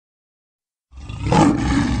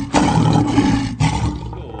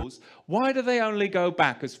Why do they only go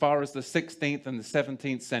back as far as the 16th and the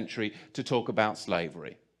 17th century to talk about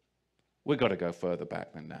slavery? We've got to go further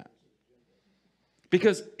back than that.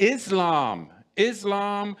 Because Islam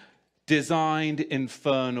designed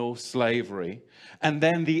infernal slavery. And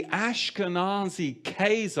then the Ashkenazi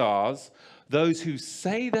Khazars, those who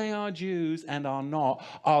say they are Jews and are not,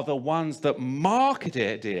 are the ones that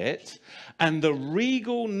marketed it. And the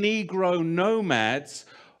regal Negro nomads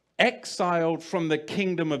exiled from the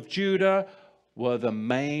kingdom of Judah were the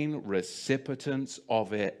main recipients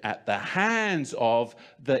of it at the hands of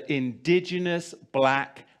the indigenous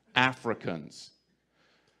black Africans.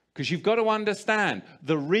 Because you've got to understand,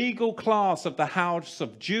 the regal class of the house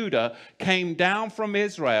of Judah came down from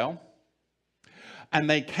Israel and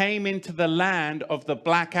they came into the land of the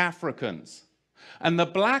black Africans. And the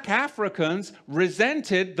black Africans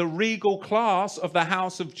resented the regal class of the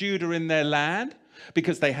house of Judah in their land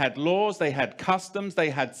because they had laws, they had customs,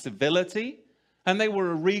 they had civility. And they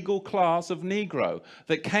were a regal class of Negro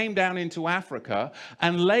that came down into Africa.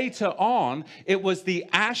 And later on, it was the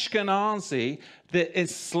Ashkenazi, the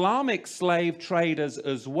Islamic slave traders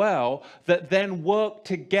as well, that then worked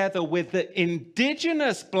together with the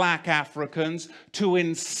indigenous black Africans to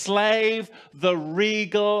enslave the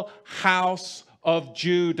regal house of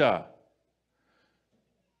Judah.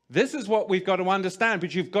 This is what we've got to understand,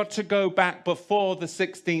 but you've got to go back before the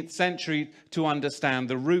 16th century to understand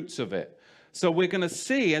the roots of it. So we're going to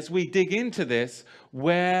see as we dig into this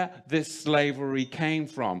where this slavery came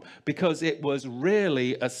from, because it was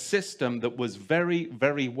really a system that was very,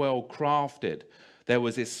 very well crafted. There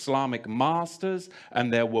was Islamic masters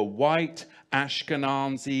and there were white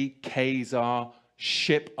Ashkenazi Khazar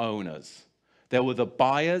ship owners. There were the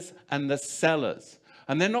buyers and the sellers.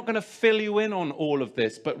 And they're not going to fill you in on all of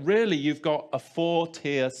this, but really you've got a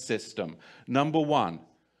four-tier system. Number one,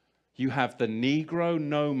 you have the Negro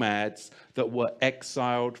nomads that were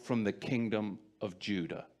exiled from the kingdom of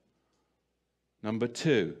Judah. Number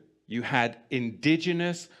two, you had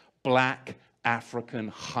indigenous black African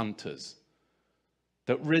hunters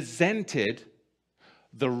that resented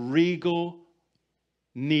the regal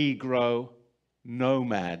Negro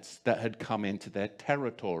nomads that had come into their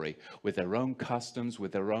territory with their own customs,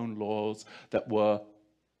 with their own laws that were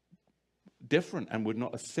different and would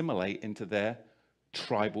not assimilate into their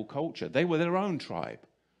tribal culture. They were their own tribe.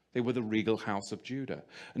 They were the regal house of Judah.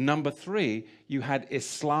 And number three, you had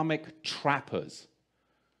Islamic trappers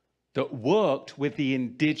that worked with the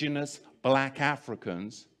indigenous black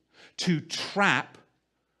Africans to trap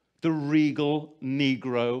the regal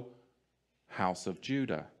Negro house of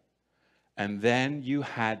Judah. And then you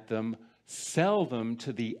had them sell them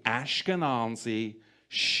to the Ashkenazi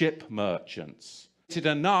ship merchants. It's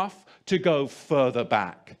enough to go further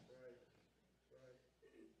back.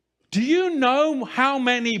 Do you know how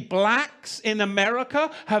many blacks in America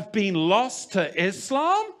have been lost to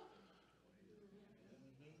Islam?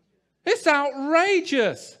 It's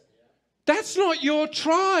outrageous. That's not your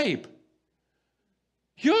tribe.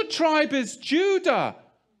 Your tribe is Judah.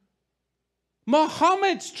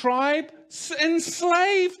 Muhammad's tribe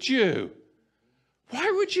enslaved you. Why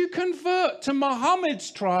would you convert to Muhammad's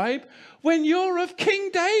tribe when you're of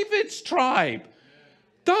King David's tribe?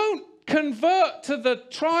 Don't convert to the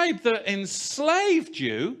tribe that enslaved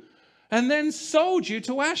you and then sold you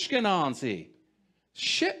to Ashkenazi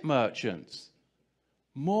ship merchants.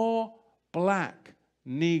 More black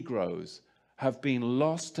Negroes have been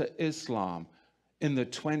lost to Islam in the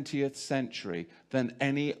 20th century than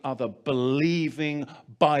any other believing,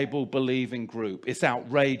 Bible-believing group. It's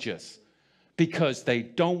outrageous because they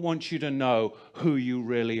don't want you to know who you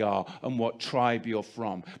really are and what tribe you're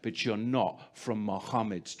from, but you're not from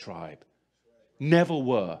Muhammad's tribe. Never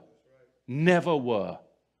were. Never were.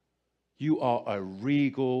 You are a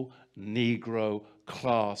regal Negro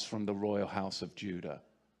class from the royal house of Judah.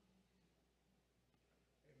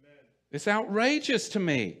 Amen. It's outrageous to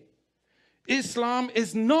me. Islam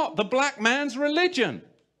is not the black man's religion.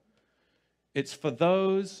 It's for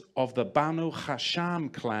those of the Banu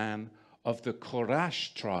Hasham clan of the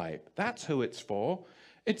Quraysh tribe. That's who it's for.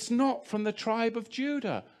 It's not from the tribe of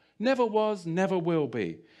Judah. Never was, never will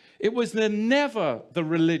be. It was never the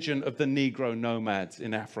religion of the Negro nomads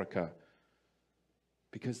in Africa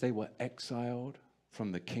because they were exiled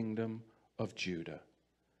from the kingdom of Judah.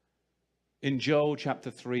 In Joel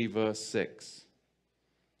chapter 3, verse 6,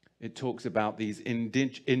 it talks about these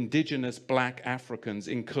indigenous black Africans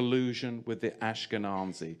in collusion with the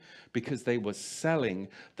Ashkenazi because they were selling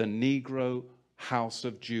the Negro house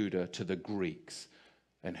of Judah to the Greeks.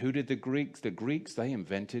 And who did the Greeks? The Greeks, they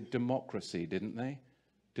invented democracy, didn't they?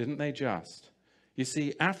 Didn't they just? You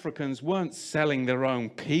see, Africans weren't selling their own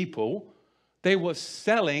people. They were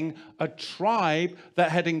selling a tribe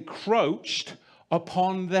that had encroached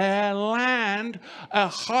upon their land, a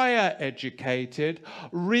higher educated,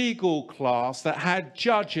 regal class that had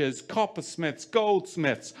judges, coppersmiths,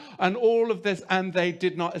 goldsmiths, and all of this, and they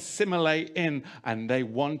did not assimilate in, and they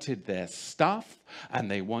wanted their stuff,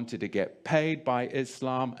 and they wanted to get paid by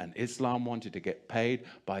Islam, and Islam wanted to get paid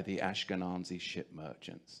by the Ashkenazi ship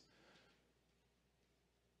merchants.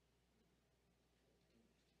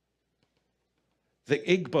 The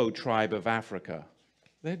Igbo tribe of Africa,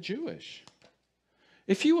 they're Jewish.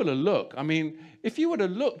 If you were to look,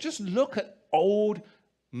 just look at old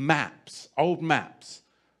maps of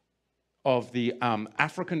the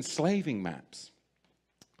African slaving maps.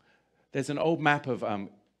 There's an old map of, I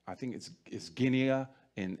think it's Guinea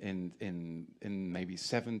in maybe in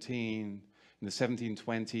the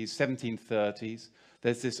 1720s, 1730s.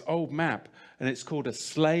 There's this old map, and it's called a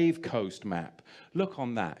Slave Coast map. Look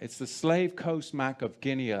on that. It's the Slave Coast map of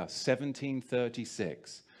Guinea,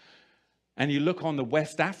 1736. And you look on the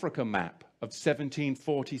West Africa map of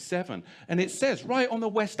 1747, and it says right on the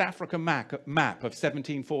West Africa map of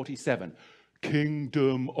 1747,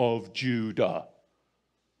 Kingdom of Judah.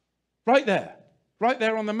 Right there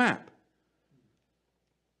on the map.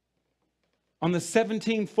 On the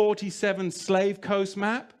 1747 Slave Coast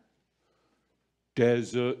map,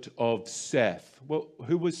 Desert of Seth. Well,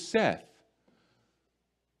 who was Seth?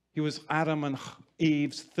 He was Adam and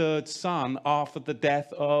Eve's third son after the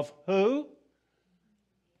death of who?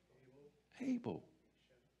 Abel.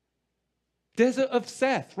 Desert of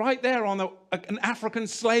Seth, right there on an African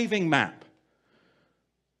slaving map.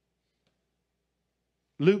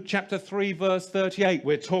 Luke chapter 3, verse 38,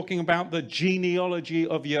 we're talking about the genealogy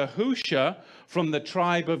of Yahusha from the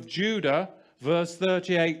tribe of Judah. Verse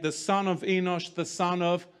 38, the son of Enosh, the son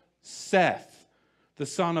of Seth, the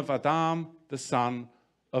son of Adam, the son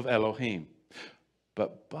of Elohim.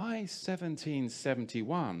 But by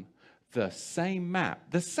 1771, the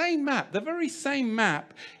very same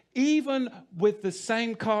map, even with the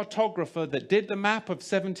same cartographer that did the map of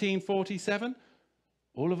 1747,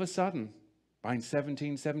 all of a sudden, by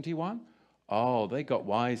 1771, they got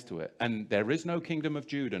wise to it. And there is no kingdom of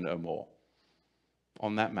Judah no more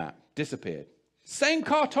on that map. Disappeared. Same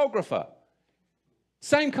cartographer.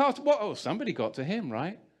 Somebody got to him,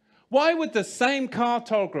 right? Why would the same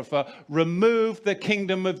cartographer remove the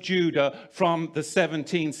kingdom of Judah from the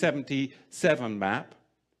 1777 map,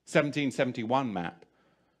 1771 map,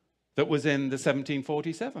 that was in the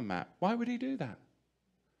 1747 map? Why would he do that?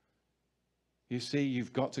 You see,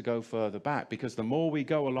 you've got to go further back, because the more we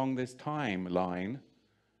go along this timeline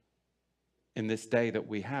in this day that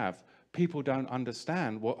we have, people don't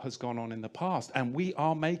understand what has gone on in the past. And we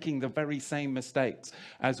are making the very same mistakes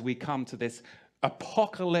as we come to this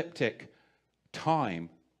apocalyptic time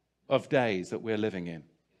of days that we're living in.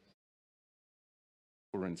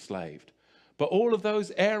 We're enslaved. But all of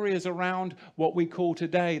those areas around what we call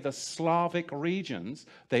today the Slavic regions,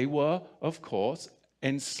 they were, of course,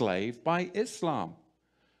 enslaved by Islam.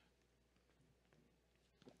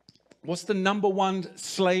 What's the number one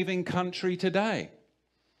slaving country today?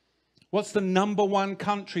 What's the number one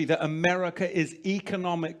country that America is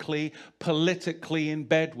economically, politically in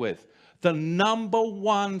bed with? The number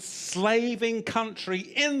one slaving country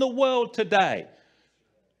in the world today,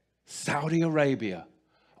 Saudi Arabia.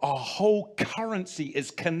 Our whole currency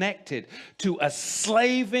is connected to a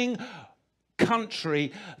slaving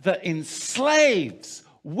country that enslaves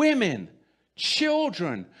women,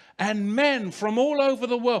 children, and men from all over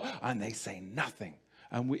the world. And they say nothing.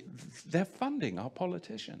 And they're funding our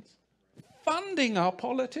politicians. Funding our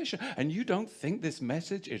politicians. And you don't think this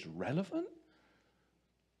message is relevant?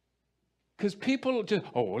 Because people just,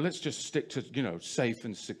 let's just stick to, safe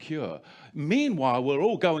and secure. Meanwhile, we're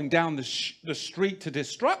all going down the street to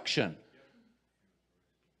destruction.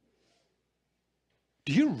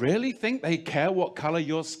 Do you really think they care what color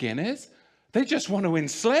your skin is? They just want to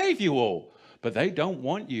enslave you all. But they don't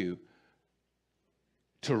want you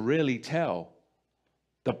to really tell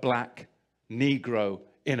the black Negro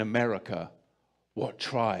in America what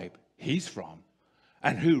tribe he's from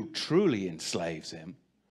and who truly enslaves him.